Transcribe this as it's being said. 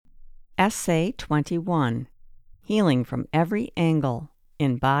Essay 21, Healing from Every Angle,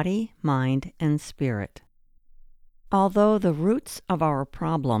 in Body, Mind, and Spirit. Although the roots of our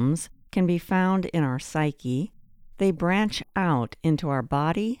problems can be found in our psyche, they branch out into our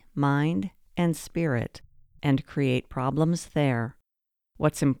body, mind, and spirit, and create problems there.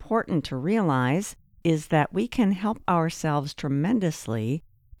 What's important to realize is that we can help ourselves tremendously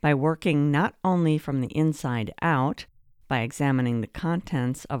by working not only from the inside out, by examining the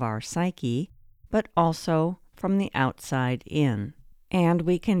contents of our psyche, but also from the outside in. And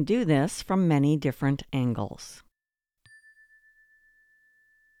we can do this from many different angles.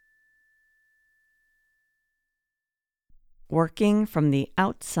 Working from the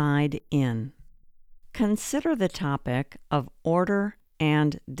outside in. Consider the topic of order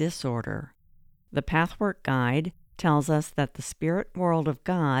and disorder. The Pathwork Guide tells us that the spirit world of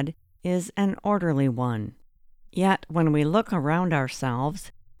God is an orderly one. Yet when we look around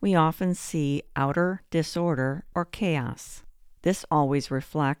ourselves, we often see outer disorder or chaos. This always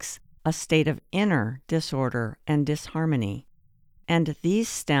reflects a state of inner disorder and disharmony, and these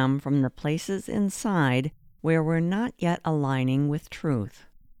stem from the places inside where we're not yet aligning with truth.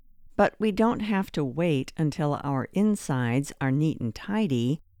 But we don't have to wait until our insides are neat and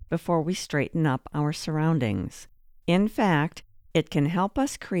tidy before we straighten up our surroundings. In fact, it can help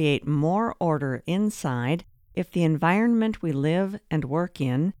us create more order inside if the environment we live and work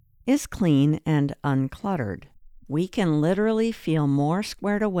in is clean and uncluttered. We can literally feel more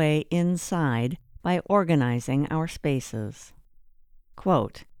squared away inside by organizing our spaces.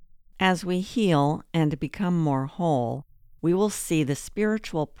 Quote, "As we heal and become more whole, we will see the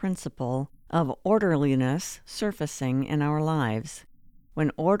spiritual principle of orderliness surfacing in our lives.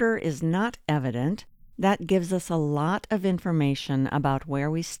 When order is not evident, that gives us a lot of information about where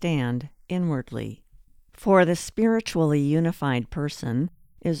we stand inwardly. For the spiritually unified person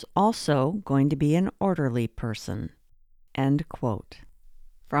is also going to be an orderly person." End quote.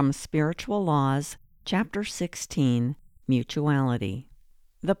 From Spiritual Laws, Chapter 16, Mutuality.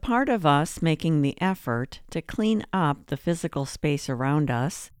 The part of us making the effort to clean up the physical space around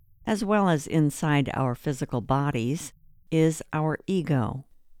us, as well as inside our physical bodies, is our ego.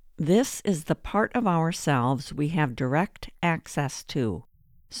 This is the part of ourselves we have direct access to.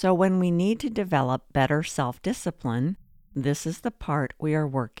 So when we need to develop better self-discipline, this is the part we are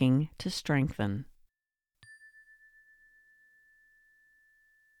working to strengthen.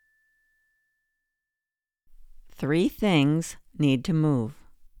 Three things need to move.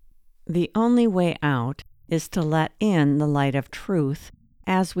 The only way out is to let in the light of truth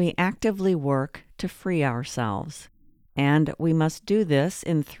as we actively work to free ourselves. And we must do this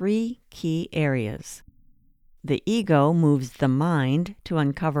in three key areas. The ego moves the mind to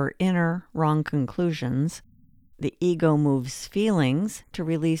uncover inner wrong conclusions. The ego moves feelings to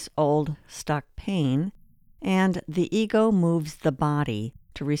release old stuck pain. And the ego moves the body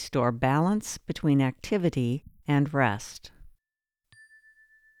to restore balance between activity and rest.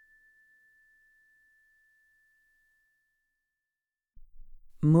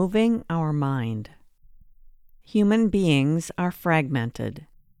 Moving our mind. Human beings are fragmented.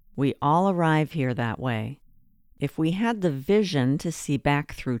 We all arrive here that way. If we had the vision to see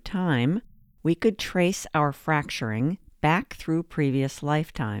back through time, we could trace our fracturing back through previous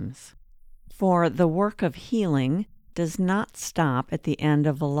lifetimes. For the work of healing does not stop at the end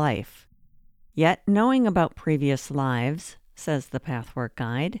of a life. Yet knowing about previous lives, says the Pathwork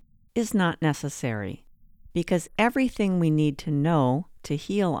Guide, is not necessary, because everything we need to know to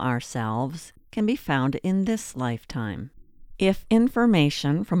heal ourselves can be found in this lifetime. If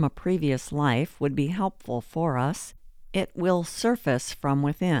information from a previous life would be helpful for us, it will surface from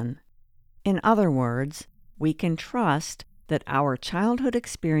within. In other words, we can trust that our childhood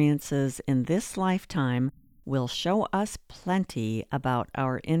experiences in this lifetime will show us plenty about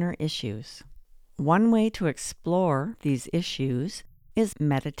our inner issues. One way to explore these issues is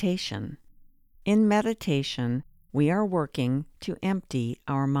meditation. In meditation, we are working to empty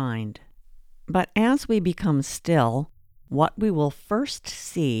our mind. But as we become still, what we will first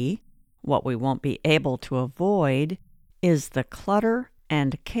see, what we won't be able to avoid, is the clutter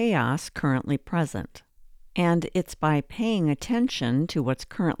and chaos currently present. And it's by paying attention to what's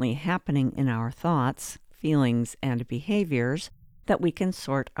currently happening in our thoughts, feelings, and behaviors that we can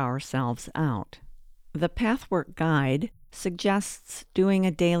sort ourselves out. The Pathwork Guide suggests doing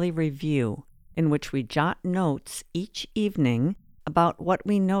a daily review in which we jot notes each evening about what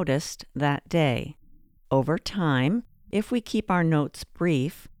we noticed that day. Over time, if we keep our notes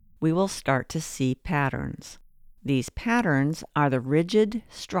brief, we will start to see patterns. These patterns are the rigid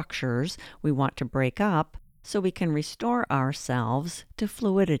structures we want to break up so we can restore ourselves to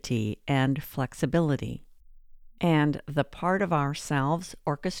fluidity and flexibility. And the part of ourselves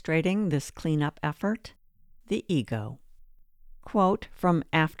orchestrating this cleanup effort? The ego. Quote from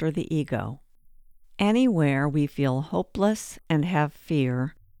After the Ego. Anywhere we feel hopeless and have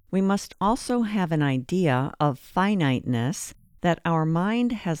fear, we must also have an idea of finiteness that our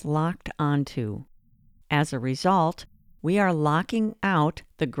mind has locked onto. As a result, we are locking out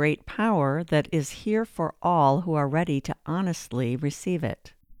the great power that is here for all who are ready to honestly receive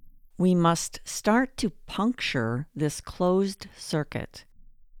it. We must start to puncture this closed circuit.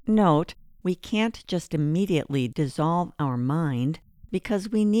 Note, we can't just immediately dissolve our mind because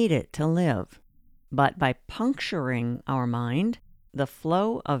we need it to live. But by puncturing our mind, the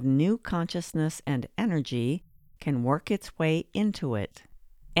flow of new consciousness and energy can work its way into it.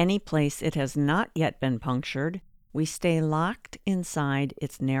 Any place it has not yet been punctured, we stay locked inside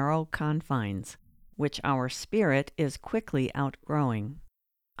its narrow confines, which our spirit is quickly outgrowing.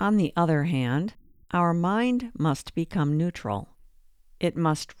 On the other hand, our mind must become neutral. It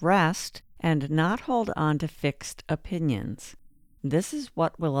must rest and not hold on to fixed opinions. This is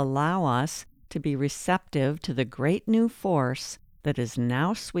what will allow us to be receptive to the great new force that is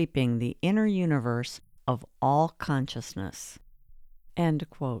now sweeping the inner universe of all consciousness. End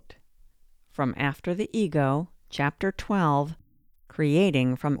quote. From After the Ego, Chapter 12,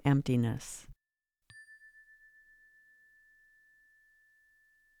 Creating from Emptiness.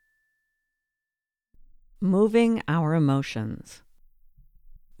 Moving our emotions.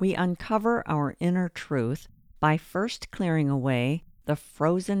 We uncover our inner truth by first clearing away the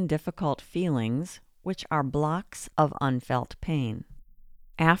frozen, difficult feelings, which are blocks of unfelt pain.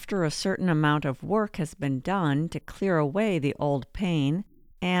 After a certain amount of work has been done to clear away the old pain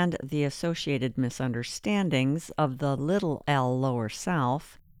and the associated misunderstandings of the little L lower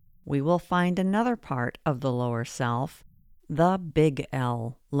self, we will find another part of the lower self, the big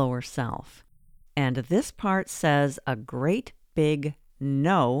L lower self. And this part says a great big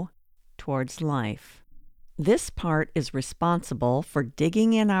no towards life. This part is responsible for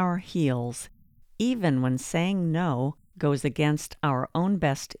digging in our heels, even when saying no goes against our own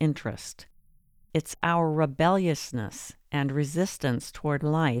best interest. It's our rebelliousness and resistance toward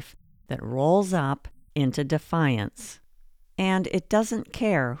life that rolls up into defiance. And it doesn't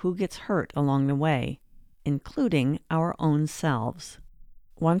care who gets hurt along the way, including our own selves.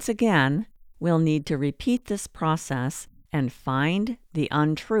 Once again, we'll need to repeat this process and find the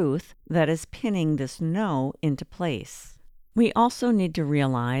untruth that is pinning this no into place. We also need to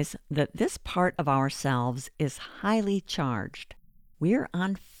realize that this part of ourselves is highly charged. We're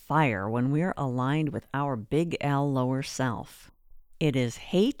on fire when we're aligned with our big L lower self. It is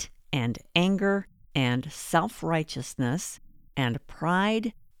hate and anger and self-righteousness and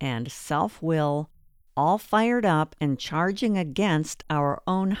pride and self-will all fired up and charging against our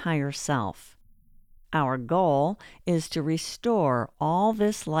own higher self. Our goal is to restore all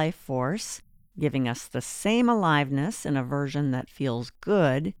this life force, giving us the same aliveness in a version that feels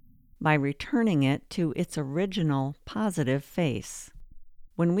good by returning it to its original positive face.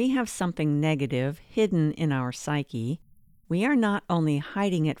 When we have something negative hidden in our psyche, we are not only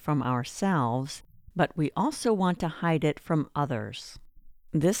hiding it from ourselves, but we also want to hide it from others.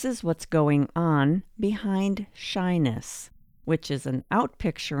 This is what's going on behind shyness, which is an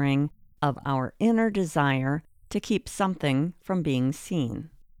outpicturing of our inner desire to keep something from being seen.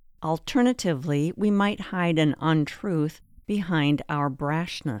 Alternatively, we might hide an untruth behind our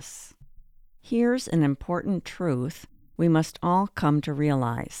brashness. Here's an important truth we must all come to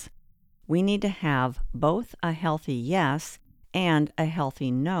realize. We need to have both a healthy yes and a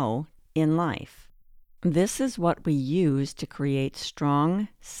healthy no in life. This is what we use to create strong,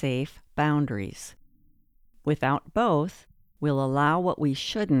 safe boundaries. Without both, we'll allow what we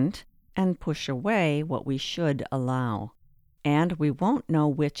shouldn't and push away what we should allow. And we won't know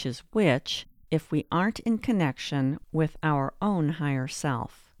which is which if we aren't in connection with our own higher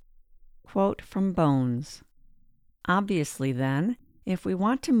self. Quote from Bones. Obviously, then, if we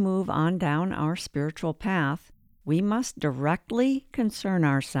want to move on down our spiritual path, we must directly concern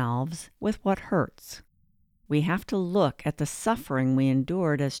ourselves with what hurts. We have to look at the suffering we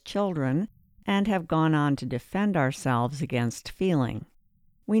endured as children and have gone on to defend ourselves against feeling.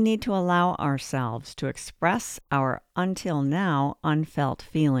 We need to allow ourselves to express our until now unfelt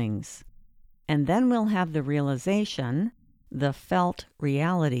feelings. And then we'll have the realization, the felt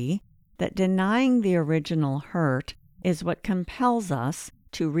reality, that denying the original hurt is what compels us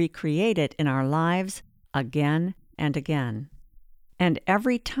to recreate it in our lives again and again. And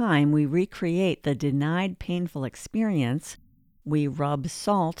every time we recreate the denied painful experience, we rub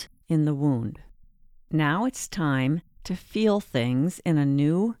salt in the wound. Now it's time to feel things in a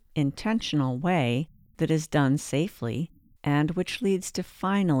new, intentional way that is done safely and which leads to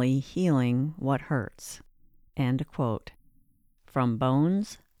finally healing what hurts. End quote. From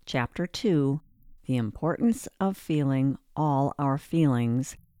Bones, Chapter 2, The Importance of Feeling All Our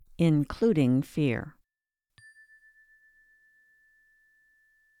Feelings, Including Fear.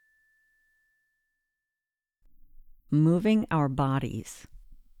 Moving our bodies.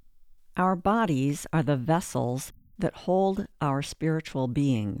 Our bodies are the vessels that hold our spiritual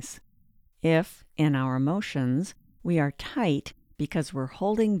beings. If, in our emotions, we are tight because we're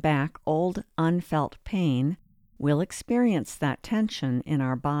holding back old unfelt pain, we'll experience that tension in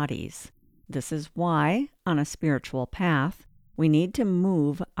our bodies. This is why, on a spiritual path, we need to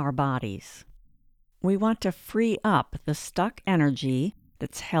move our bodies. We want to free up the stuck energy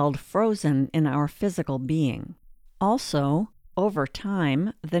that's held frozen in our physical being. Also, over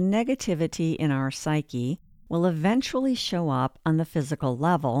time, the negativity in our psyche will eventually show up on the physical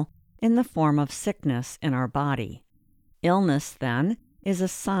level in the form of sickness in our body. Illness, then, is a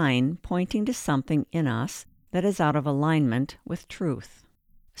sign pointing to something in us that is out of alignment with truth.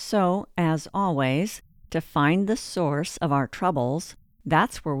 So, as always, to find the source of our troubles,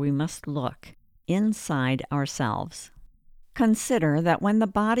 that's where we must look, inside ourselves. Consider that when the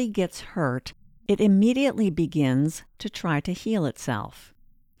body gets hurt, it immediately begins to try to heal itself.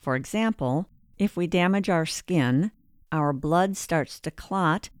 For example, if we damage our skin, our blood starts to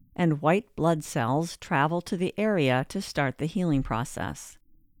clot and white blood cells travel to the area to start the healing process.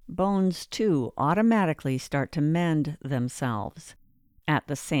 Bones, too, automatically start to mend themselves. At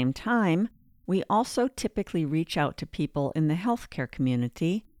the same time, we also typically reach out to people in the healthcare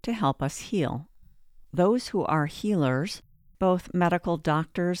community to help us heal. Those who are healers, both medical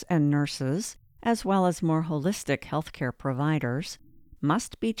doctors and nurses, as well as more holistic healthcare providers,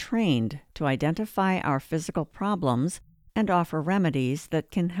 must be trained to identify our physical problems and offer remedies that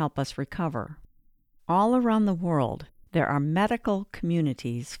can help us recover. All around the world, there are medical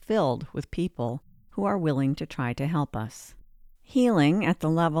communities filled with people who are willing to try to help us. Healing at the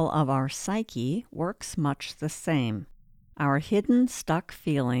level of our psyche works much the same. Our hidden, stuck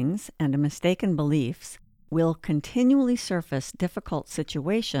feelings and mistaken beliefs will continually surface difficult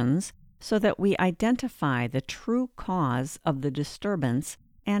situations so that we identify the true cause of the disturbance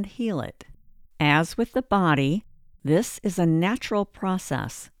and heal it. As with the body, this is a natural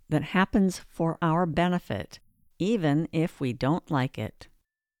process that happens for our benefit, even if we don't like it.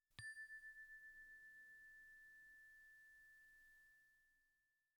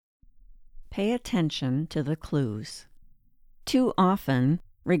 Pay attention to the clues. Too often,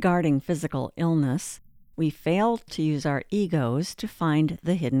 regarding physical illness, we fail to use our egos to find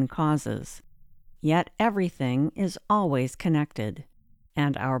the hidden causes. Yet everything is always connected,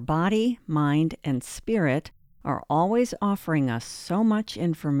 and our body, mind, and spirit are always offering us so much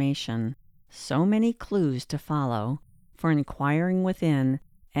information, so many clues to follow, for inquiring within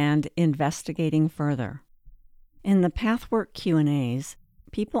and investigating further. In the Pathwork Q&As,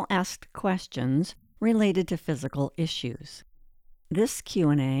 people asked questions related to physical issues. This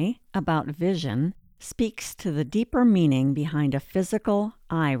Q&A about vision speaks to the deeper meaning behind a physical,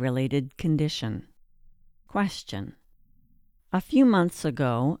 eye-related condition. Question: a few months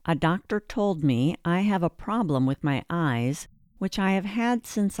ago, a doctor told me I have a problem with my eyes, which I have had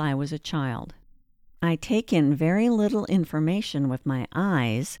since I was a child. I take in very little information with my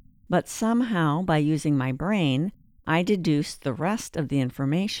eyes, but somehow by using my brain, I deduce the rest of the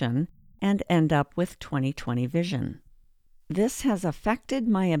information and end up with 20/20 vision. This has affected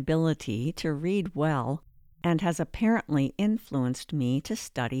my ability to read well and has apparently influenced me to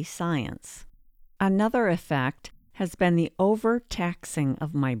study science. Another effect has been the overtaxing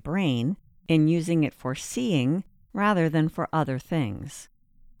of my brain in using it for seeing rather than for other things.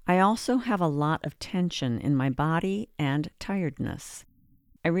 I also have a lot of tension in my body and tiredness.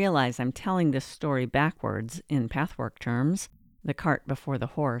 I realize I'm telling this story backwards in Pathwork terms, the cart before the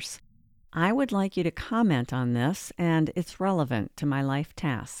horse. I would like you to comment on this and it's relevant to my life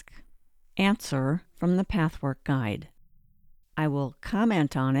task. Answer from the Pathwork Guide. I will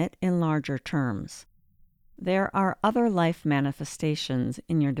comment on it in larger terms. There are other life manifestations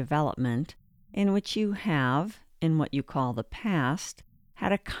in your development in which you have, in what you call the past,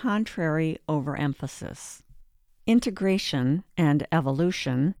 had a contrary overemphasis. Integration and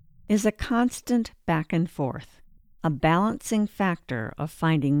evolution is a constant back and forth, a balancing factor of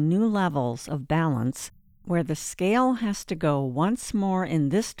finding new levels of balance where the scale has to go once more in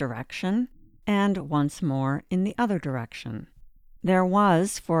this direction and once more in the other direction. There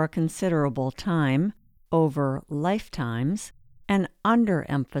was, for a considerable time, over lifetimes, an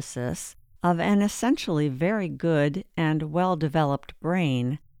underemphasis of an essentially very good and well-developed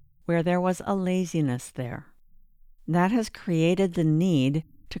brain where there was a laziness there. That has created the need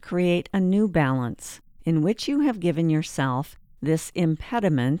to create a new balance in which you have given yourself this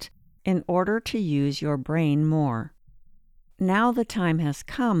impediment in order to use your brain more. Now the time has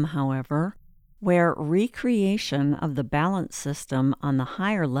come, however, where recreation of the balance system on the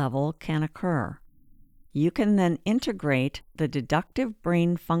higher level can occur. You can then integrate the deductive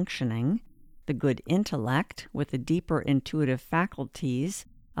brain functioning, the good intellect with the deeper intuitive faculties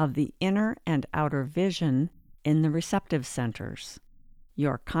of the inner and outer vision in the receptive centers.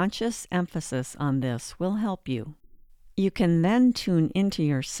 Your conscious emphasis on this will help you. You can then tune into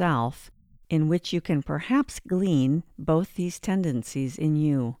yourself, in which you can perhaps glean both these tendencies in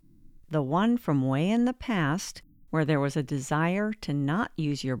you. The one from way in the past, where there was a desire to not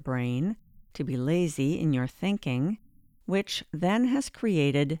use your brain, to be lazy in your thinking, which then has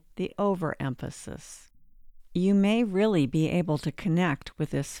created the overemphasis. You may really be able to connect with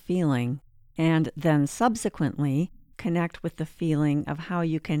this feeling, and then subsequently connect with the feeling of how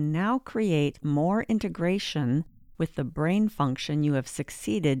you can now create more integration with the brain function you have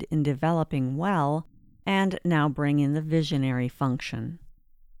succeeded in developing well, and now bring in the visionary function.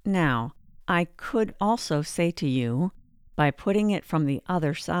 Now, I could also say to you, by putting it from the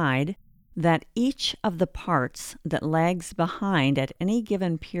other side, that each of the parts that lags behind at any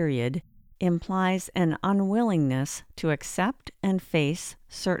given period implies an unwillingness to accept and face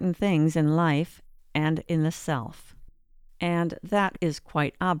certain things in life and in the self. And that is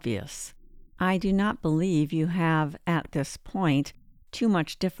quite obvious. I do not believe you have, at this point, too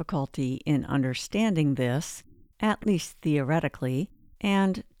much difficulty in understanding this, at least theoretically,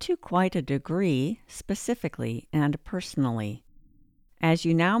 and to quite a degree, specifically and personally. As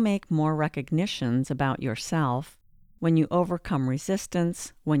you now make more recognitions about yourself, when you overcome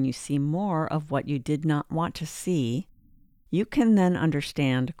resistance, when you see more of what you did not want to see, you can then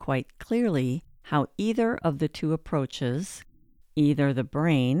understand quite clearly how either of the two approaches, either the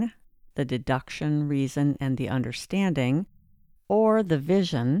brain, the deduction, reason, and the understanding, or the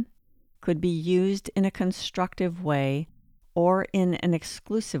vision, could be used in a constructive way or in an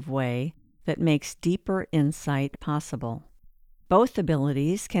exclusive way that makes deeper insight possible. Both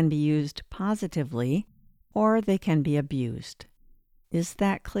abilities can be used positively, or they can be abused. Is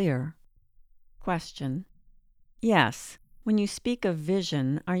that clear? Question. Yes. When you speak of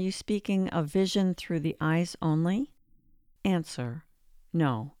vision, are you speaking of vision through the eyes only? Answer.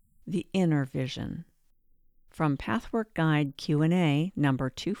 No, the inner vision. From Pathwork Guide Q&A number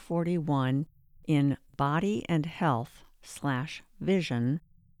 241 in Body and Health/Vision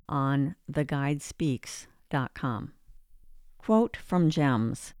on theguidespeaks.com. Quote from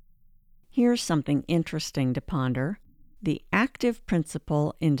GEMS. Here's something interesting to ponder. The active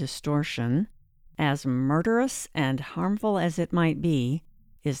principle in distortion, as murderous and harmful as it might be,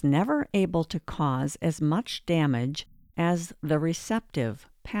 is never able to cause as much damage as the receptive,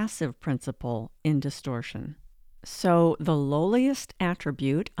 passive principle in distortion. So the lowliest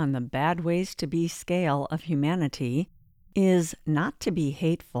attribute on the bad ways to be scale of humanity is not to be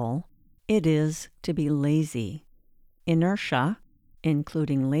hateful, it is to be lazy. Inertia,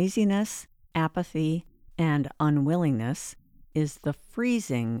 including laziness, apathy, and unwillingness, is the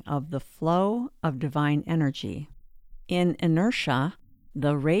freezing of the flow of divine energy. In inertia,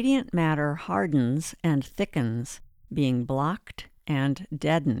 the radiant matter hardens and thickens, being blocked and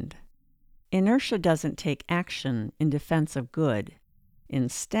deadened. Inertia doesn't take action in defense of good.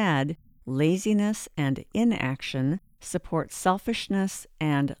 Instead, laziness and inaction support selfishness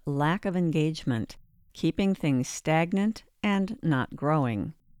and lack of engagement, keeping things stagnant and not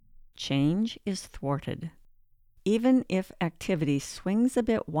growing. Change is thwarted. Even if activity swings a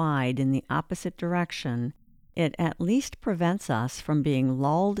bit wide in the opposite direction, it at least prevents us from being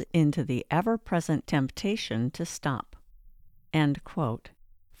lulled into the ever-present temptation to stop. End quote.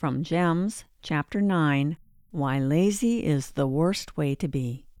 From GEMS, Chapter 9, Why Lazy is the Worst Way to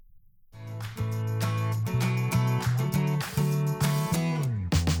Be.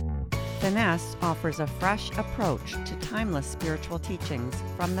 Finesse offers a fresh approach to timeless spiritual teachings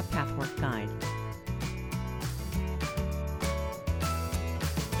from the Pathwork Guide.